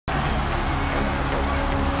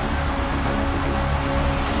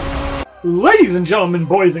Ladies and gentlemen,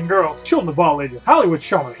 boys and girls, children of all ages,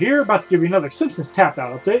 HollywoodShono here, about to give you another Simpsons Tapped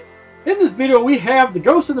Out update. In this video, we have the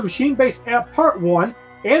Ghost of the Machine-based app Part 1,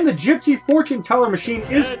 and the Gypsy Fortune Teller machine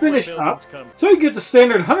is finished up. So you get the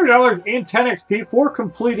standard $100 and 10 XP for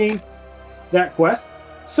completing that quest.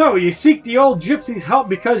 So you seek the old gypsy's help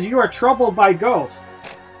because you are troubled by ghosts.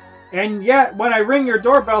 And yet, when I ring your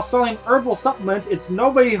doorbell selling herbal supplements, it's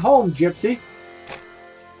nobody home, gypsy.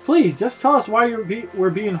 Please, just tell us why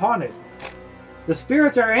we're being haunted. The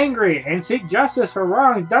spirits are angry and seek justice for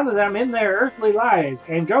wrongs done to them in their earthly lives,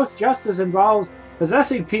 and ghost justice involves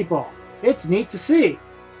possessing people. It's neat to see.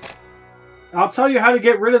 I'll tell you how to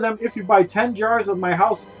get rid of them if you buy 10 jars of my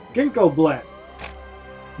house ginkgo blend.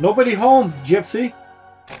 Nobody home, gypsy.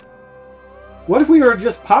 What if we were to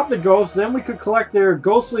just pop the ghosts, then we could collect their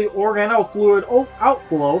ghostly organo fluid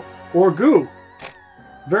outflow, or goo.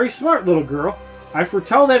 Very smart, little girl. I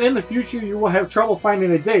foretell that in the future you will have trouble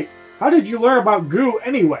finding a date. How did you learn about goo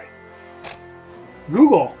anyway?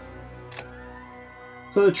 Google.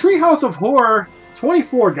 So the Treehouse of Horror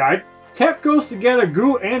 24 guide. Tap ghosts together,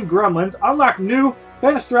 GOO and Gremlins. Unlock new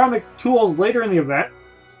panoramic tools later in the event.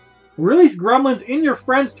 Release gremlins in your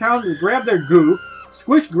friend's town to grab their goo.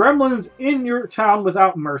 Squish gremlins in your town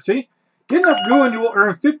without mercy. Get enough goo and you will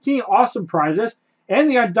earn 15 awesome prizes and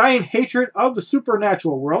the undying hatred of the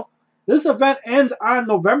supernatural world. This event ends on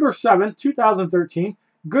November 7th, 2013.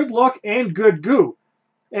 Good luck and good goo.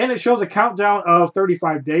 And it shows a countdown of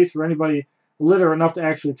 35 days for anybody literate enough to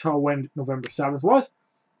actually tell when November 7th was.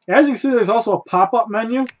 As you can see, there's also a pop-up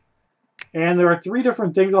menu. And there are 3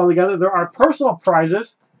 different things altogether. There are personal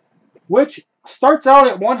prizes, which starts out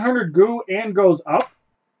at 100 goo and goes up.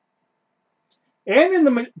 And in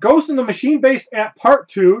the Ghost in the Machine-based app Part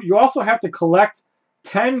 2, you also have to collect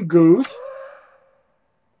 10 goos.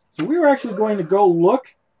 So we are actually going to go look.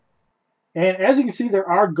 And as you can see, there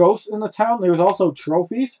are ghosts in the town. There's also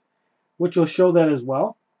trophies, which will show that as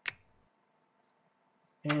well.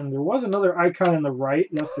 And there was another icon on the right.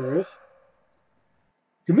 Yes, there is.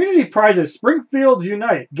 Community prizes. Springfields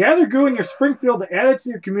Unite. Gather goo in your Springfield to add it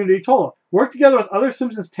to your community total. Work together with other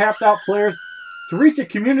Simpsons Tapped Out players to reach a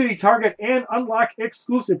community target and unlock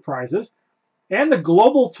exclusive prizes. And the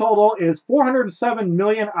global total is 407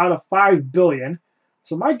 million out of 5 billion.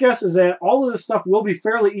 So my guess is that all of this stuff will be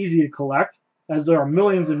fairly easy to collect, as there are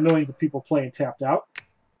millions and millions of people playing Tapped Out.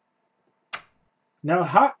 Now,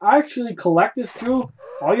 how I actually collect this goo,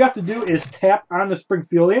 all you have to do is tap on the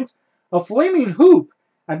Springfieldians. A flaming hoop.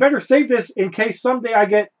 I better save this in case someday I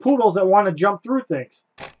get poodles that want to jump through things.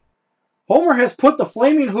 Homer has put the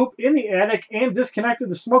flaming hoop in the attic and disconnected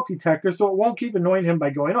the smoke detector so it won't keep annoying him by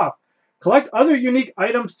going off. Collect other unique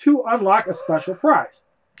items to unlock a special prize.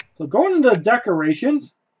 So going into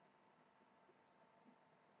decorations,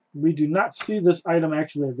 we do not see this item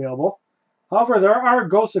actually available. However, there are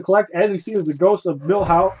ghosts to collect. As you can see, there's the ghost of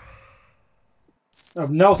Milhouse,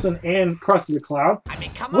 of Nelson, and Krusty the Clown,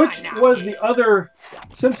 which was the other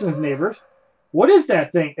Simpsons neighbors. What is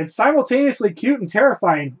that thing? It's simultaneously cute and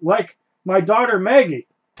terrifying, like my daughter Maggie.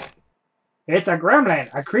 It's a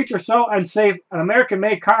gremlin, a creature so unsafe an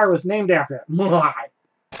American-made car was named after it.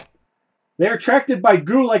 They are attracted by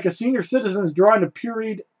goo like a senior citizen is drawn to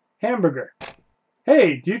pureed hamburger.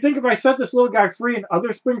 Hey, do you think if I set this little guy free in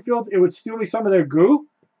other Springfields, it would steal me some of their goo?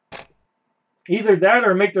 Either that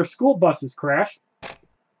or make their school buses crash.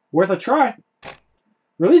 Worth a try.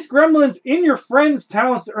 Release gremlins in your friends'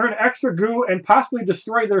 towns to earn extra goo and possibly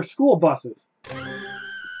destroy their school buses.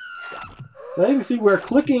 So you can see we're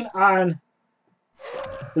clicking on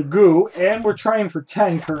the goo, and we're trying for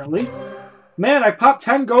 10 currently. Man, I popped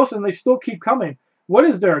 10 ghosts and they still keep coming. What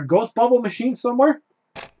is there, a ghost bubble machine somewhere?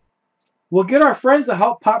 We'll get our friends to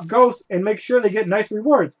help pop ghosts and make sure they get nice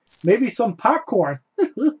rewards. Maybe some popcorn.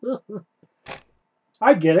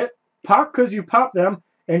 I get it. Pop because you pop them,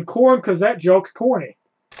 and corn because that joke's corny.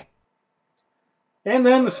 And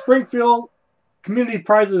then the Springfield Community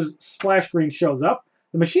Prizes splash screen shows up.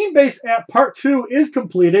 The machine-based app Part 2 is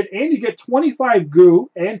completed, and you get 25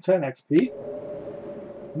 goo and 10 XP.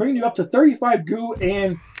 Bringing you up to 35 goo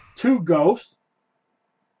and 2 ghosts,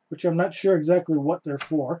 which I'm not sure exactly what they're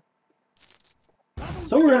for.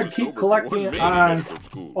 So we're going to keep collecting on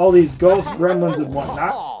all these ghosts, gremlins, and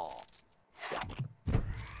whatnot.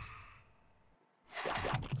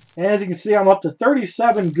 And as you can see, I'm up to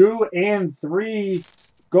 37 goo and 3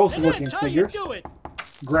 ghost-looking figures,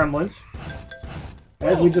 gremlins,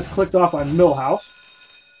 as we just clicked off on Milhouse.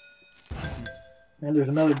 And there's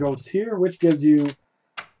another ghost here, which gives you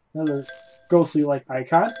another ghostly-like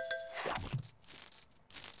icon.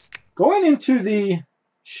 Going into the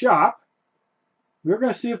shop, we're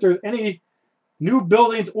going to see if there's any new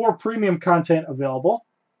buildings or premium content available.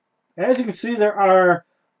 As you can see, there are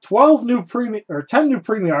 10 new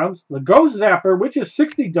premium items. The Ghost Zapper, which is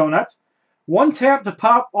 60 donuts. 1 tap to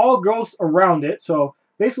pop all ghosts around it. So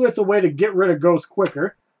basically it's a way to get rid of ghosts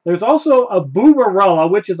quicker. There's also a Boobarella,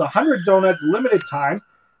 which is 100 donuts, limited time.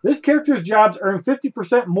 This character's jobs earn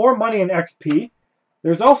 50% more money in XP.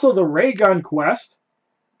 There's also the Ray Gun quest.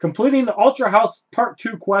 Completing the Ultra House Part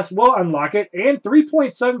 2 quest will unlock it, and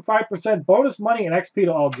 3.75% bonus money and XP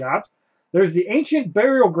to all jobs. There's the Ancient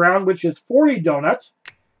Burial Ground, which is 40 donuts.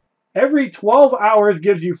 Every 12 hours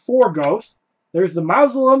gives you 4 ghosts. There's the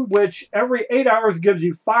Mausoleum, which every 8 hours gives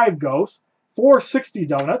you 5 ghosts, 60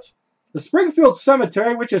 donuts. The Springfield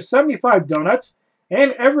Cemetery, which is 75 donuts,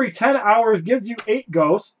 and every 10 hours gives you 8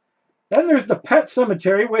 ghosts. Then there's the Pet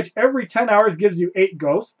Cemetery, which every 10 hours gives you 8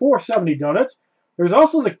 ghosts, 70 donuts. There's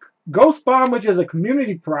also the Ghost Bomb, which is a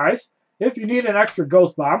community prize, if you need an extra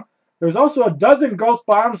Ghost Bomb. There's also a dozen Ghost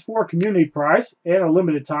Bombs for a community prize and a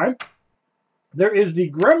limited time. There is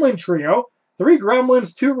the Gremlin Trio, 3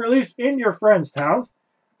 gremlins to release in your friends' towns.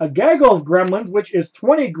 A Gaggle of Gremlins, which is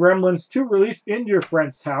 20 gremlins to release in your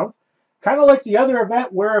friends' towns. Kind of like the other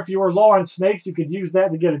event where if you were low on snakes, you could use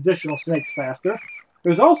that to get additional snakes faster.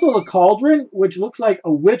 There's also the Cauldron, which looks like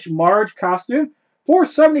a Witch Marge costume, for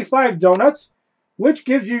 75 donuts, which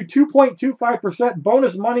gives you 2.25%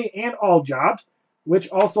 bonus money and all jobs, which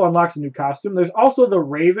also unlocks a new costume. There's also the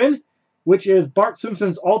Raven, which is Bart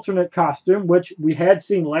Simpson's alternate costume, which we had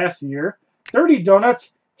seen last year. 30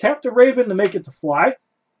 donuts, tap the Raven to make it to fly.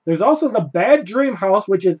 There's also the Bad Dream House,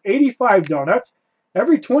 which is 85 donuts.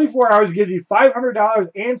 Every 24 hours gives you $500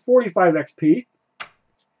 and 45 XP.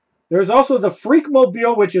 There's also the Freak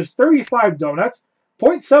Mobile, which is 35 donuts,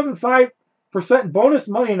 0.75% bonus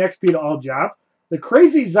money and XP to all jobs. The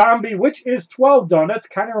Crazy Zombie, which is 12 donuts,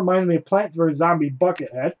 kind of reminds me of Plants vs. Zombie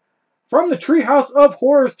Buckethead. From the Treehouse of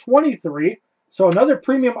Horror XXIV, so another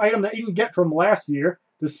premium item that you can get from last year.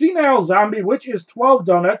 The Senile Zombie, which is 12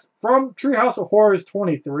 donuts, from Treehouse of Horror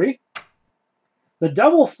XXIV. The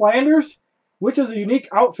Devil Flanders, which is a unique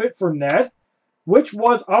outfit for Ned, which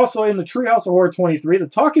was also in the Treehouse of Horror 23. The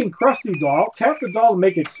Talking Krusty Doll, tap the doll to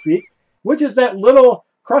make it speak, which is that little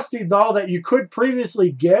Krusty doll that you could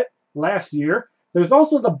previously get last year. There's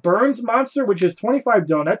also the Burns Monster, which is 25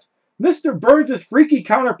 donuts. Mr. Burns' freaky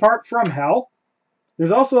counterpart from Hell.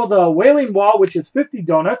 There's also the Wailing Wall, which is 50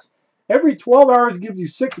 donuts. Every 12 hours gives you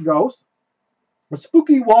 6 ghosts. A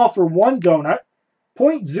Spooky Wall for 1 donut.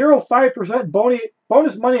 0.05%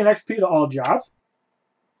 bonus money and XP to all jobs.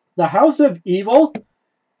 The House of Evil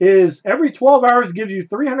is every 12 hours gives you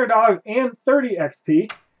 $300 and 30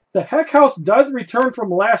 XP. The Heck House does return from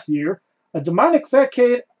last year. A Demonic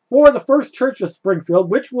Fatcade for the First Church of Springfield,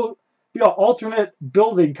 which will be an alternate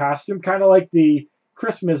building costume, kind of like the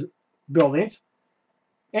Christmas buildings.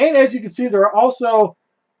 And as you can see, there are also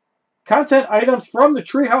content items from the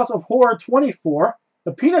Treehouse of Horror 24.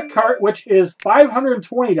 The Peanut Cart, which is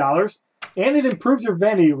 $520, and it improves your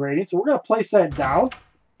vanity rating. So we're going to place that down.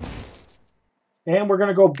 And we're going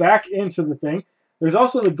to go back into the thing. There's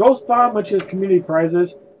also the Ghost Bomb, which is community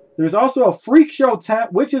prizes. There's also a Freak Show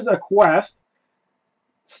tent, which is a quest.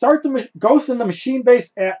 Start the Ghost in the Machine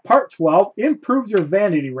Base at Part 12. Improves your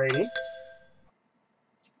vanity rating.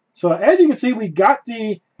 So as you can see, we got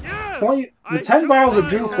the 10 vials of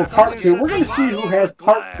goo for Part 2. We're going to see who has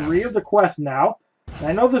Part 3 of the quest now. And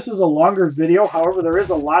I know this is a longer video, however, there is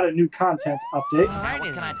a lot of new content update.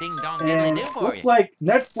 And looks like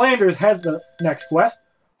Ned Flanders has the next quest.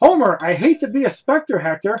 Homer, I hate to be a Spectre,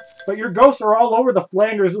 Hector, but your ghosts are all over the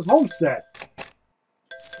Flanders' homestead.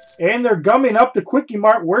 And they're gumming up the Quickie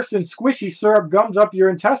Mart worse than squishy syrup gums up your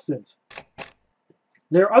intestines.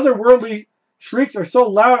 Their otherworldly shrieks are so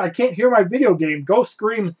loud I can't hear my video game. Go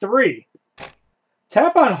Scream 3.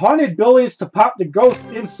 Tap on haunted buildings to pop the ghosts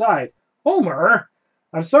inside. Homer,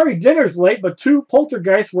 I'm sorry dinner's late, but 2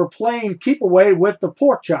 poltergeists were playing keep away with the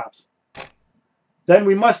pork chops. Then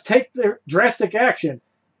we must take the drastic action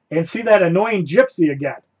and see that annoying gypsy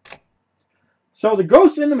again. So the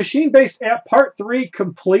Ghost in the Machine Base at Part 3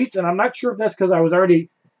 completes, and I'm not sure if that's because I was already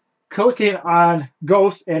clicking on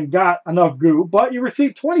Ghost and got enough goo, but you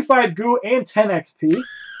receive 25 goo and 10 XP.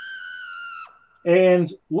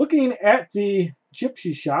 And looking at the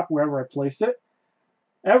Gypsy shop, wherever I placed it,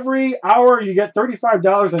 every hour you get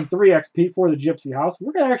 $35 and 3 XP for the Gypsy house.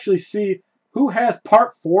 We're going to actually see who has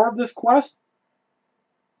Part 4 of this quest.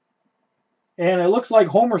 And it looks like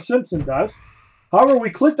Homer Simpson does. However, we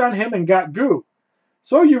clicked on him and got goo.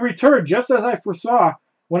 So you returned just as I foresaw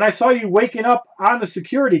when I saw you waking up on the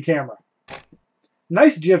security camera.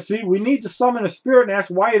 Nice, Gypsy. We need to summon a spirit and ask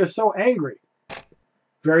why it is so angry.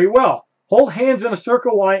 Very well. Hold hands in a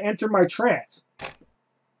circle while I enter my trance.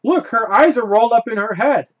 Look, her eyes are rolled up in her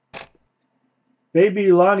head.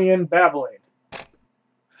 Babylonian babbling.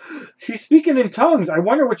 She's speaking in tongues. I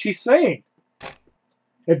wonder what she's saying.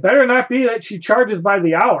 It better not be that she charges by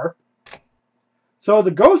the hour. So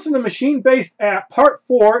the Ghost in the Machine-based app, Part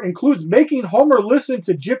 4, includes making Homer listen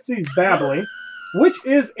to Gypsy's babbling, which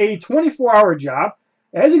is a 24-hour job.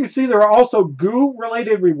 As you can see, there are also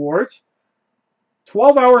GOO-related rewards.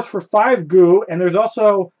 12 hours for 5 GOO, and there's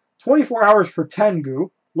also 24 hours for 10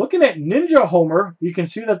 GOO. Looking at Ninja Homer, you can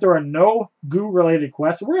see that there are no GOO-related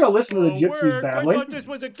quests. We're going to listen to the Gypsies babbling.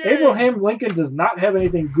 Abraham Lincoln does not have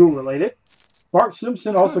anything GOO-related. Bart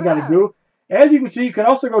Simpson also got a GOO. As you can see, you can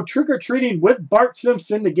also go trick-or-treating with Bart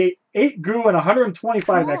Simpson to get 8 GOO and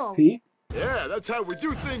 125 XP. Yeah, that's how we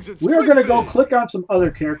do things in We are going to go click on some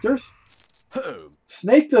other characters.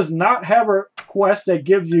 Snake does not have a quest that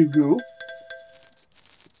gives you GOO.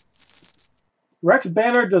 Rex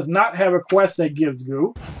Banner does not have a quest that gives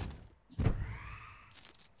GOO.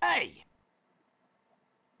 Hey!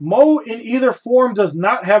 Mo in either form does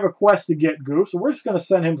not have a quest to get GOO, so we're just going to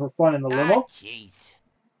send him for fun in the limo. Jeez.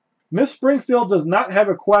 Miss Springfield does not have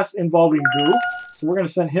a quest involving GOO, so we're going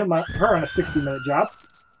to send her on a 60-minute job.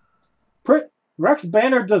 Rex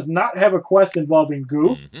Banner does not have a quest involving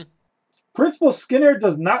GOO. Principal Skinner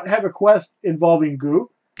does not have a quest involving GOO.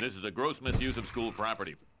 This is a gross misuse of school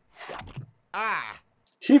property.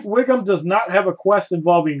 Chief Wiggum does not have a quest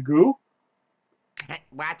involving GOO.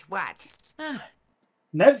 What?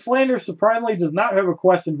 Ned Flanders surprisingly does not have a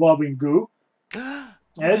quest involving GOO.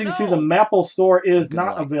 As you can see, the Maple store is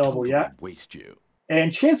not available yet. Waste you.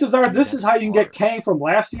 And chances are this is how you can get Kang from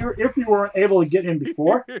last year if you weren't able to get him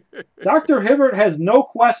before. Dr. Hibbert has no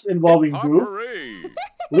quest involving GOO.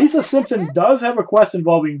 Lisa Simpson does have a quest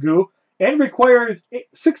involving GOO and requires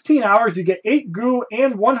 16 hours. You get 8 GOO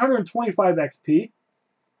and 125 XP.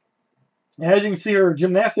 As you can see, her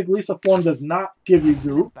Gymnastic Lisa form does not give you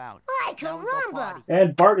GOO. Ay, caramba!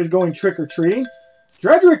 And Bart is going trick-or-treating.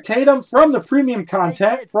 Dredrick Tatum from the premium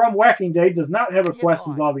content from Whacking Day does not have a quest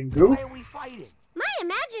involving GOO. Why are we fighting? My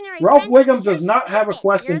imaginary Ralph friend Wiggum is does just not have a stupid.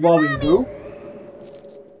 quest You're the involving mommy. GOO.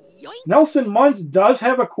 Nelson Munz does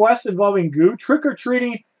have a quest involving GOO.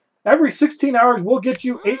 Trick-or-treating every 16 hours will get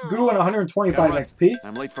you 8 GOO and 125 XP.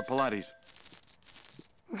 I'm late for Pilates.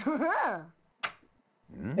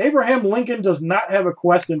 Abraham Lincoln does not have a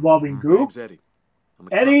quest involving GOO. Name's Eddie. I'm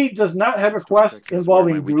a Eddie does not have a quest That's where my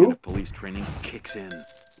involving weekend GOO. of police training kicks in.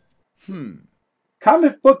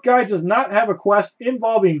 Comic Book Guy does not have a quest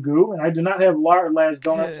involving GOO, and I do not have Laz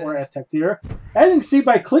Donuts or Aztec Theater. As you can see,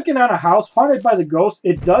 by clicking on a house haunted by the ghost,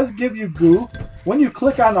 it does give you GOO when you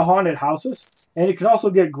click on the haunted houses, and you can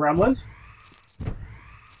also get gremlins.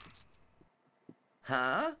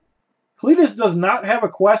 Huh? Cletus does not have a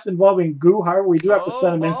quest involving GOO, however, we do have to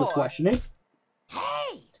send him in for questioning.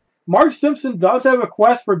 Hey! Marge Simpson does have a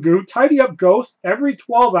quest for GOO. Tidy Up Ghost every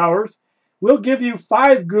 12 hours will give you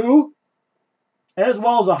 5 GOO as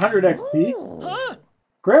well as 100 XP. Huh?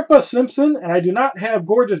 Grandpa Simpson, and I do not have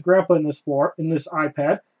Gorgeous Grandpa in this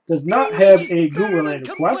iPad, does not have a GOO-related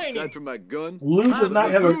quest. Aside from my gun, Lou does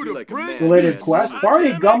not have a like a man. related quest.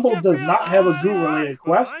 Barney Gumble does not have a GOO-related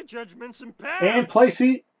quest. And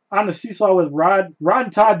Placey on the Seesaw with Rod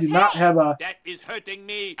and Todd do not have a That is hurting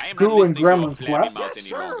me. I am GOO not and listening to your Gremlins flabby quest. mouth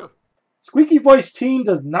Yes, any longer. sir. Squeaky Voice Teen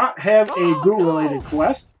does not have a GOO-related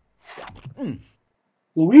quest.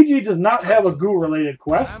 Luigi does not have a GOO-related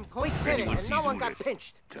quest. We did it, and no one got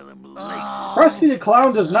pinched. Tell him Krusty the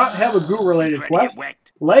Clown does not have a GOO-related quest.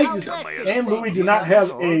 Legs and Louie do not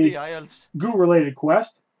have a GOO-related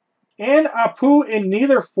quest. And Apu in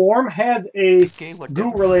neither form has a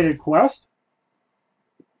GOO-related quest.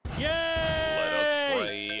 Let us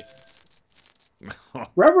play.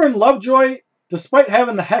 Reverend Lovejoy, despite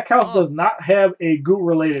having the Heck House, does not have a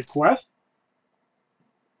GOO-related quest.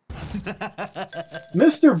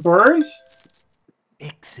 Mr. Burns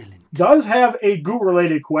does have a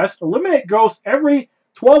GOO-related quest. Eliminate ghosts every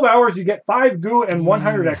 12 hours. You get 5 GOO and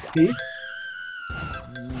 100 XP.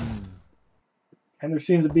 And there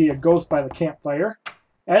seems to be a ghost by the campfire,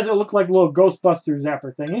 as it looked like a little Ghostbuster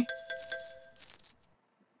zapper thingy.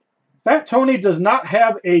 Fat Tony does not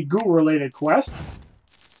have a GOO-related quest.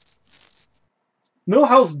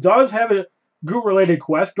 Millhouse does have a GOO-related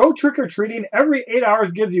quest. Go trick-or-treating every 8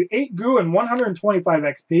 hours gives you 8 GOO and 125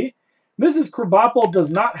 XP. Mrs. Krabappel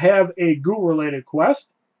does not have a GOO-related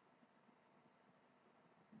quest.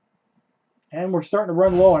 And we're starting to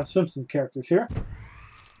run low on Simpsons characters here.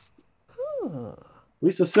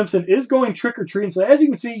 Lisa Simpson is going trick-or-treating, so as you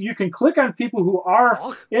can see, you can click on people who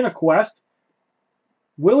are in a quest.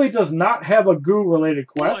 Willie does not have a GOO-related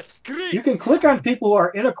quest. You can click on people who are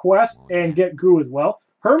in a quest and get GOO as well.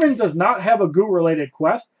 Herman does not have a GOO-related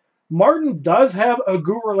quest. Martin does have a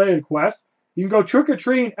GOO-related quest. You can go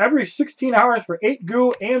trick-or-treating every 16 hours for 8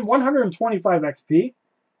 GOO and 125 XP.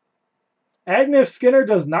 Agnes Skinner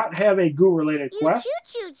does not have a GOO-related quest.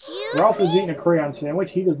 Ralph is eating a crayon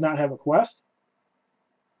sandwich. He does not have a quest.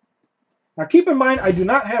 Now keep in mind, I do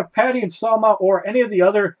not have Patty and Selma or any of the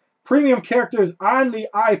other premium characters on the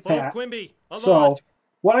iPad. So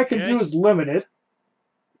what I can do is limited.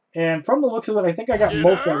 And from the looks of it, I think I got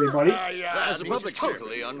most everybody. As the public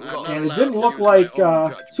totally And it didn't look like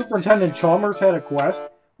Superintendent Chalmers had a quest.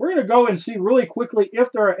 We're going to go and see really quickly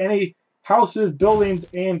if there are any houses, buildings,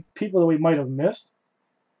 and people that we might have missed.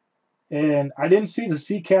 And I didn't see the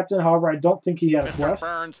sea captain, however, I don't think he had a quest.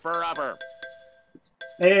 Burns forever.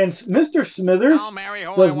 And Mr. Smithers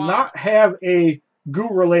does not have a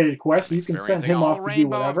GOO-related quest, so you can send him off to do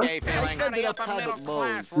whatever.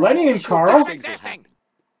 Lenny and Carl,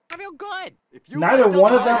 I feel good. neither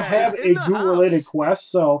one of them have a GOO-related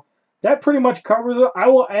quest, so that pretty much covers it. I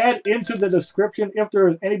will add into the description if there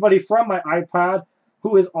is anybody from my iPod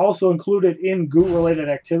who is also included in GOO-related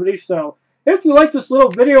activities. So if you like this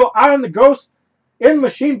little video on the Ghost in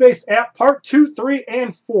Machine-Based App Part 2, 3,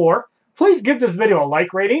 and 4, please give this video a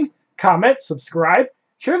like rating, comment, subscribe,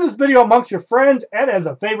 share this video amongst your friends, and as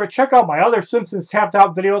a favorite, check out my other Simpsons Tapped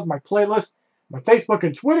Out videos, my playlist, my Facebook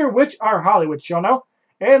and Twitter, which are HollywoodShono.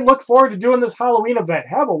 And look forward to doing this Halloween event.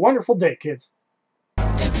 Have a wonderful day, kids.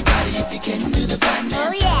 Everybody, if you can do the Batman.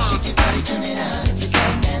 Oh yeah. Shake your body, turn it on if you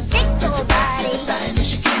can. Shake your body. Side,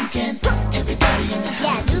 yes, you can. Everybody in the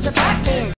house. Yeah, do the Batman.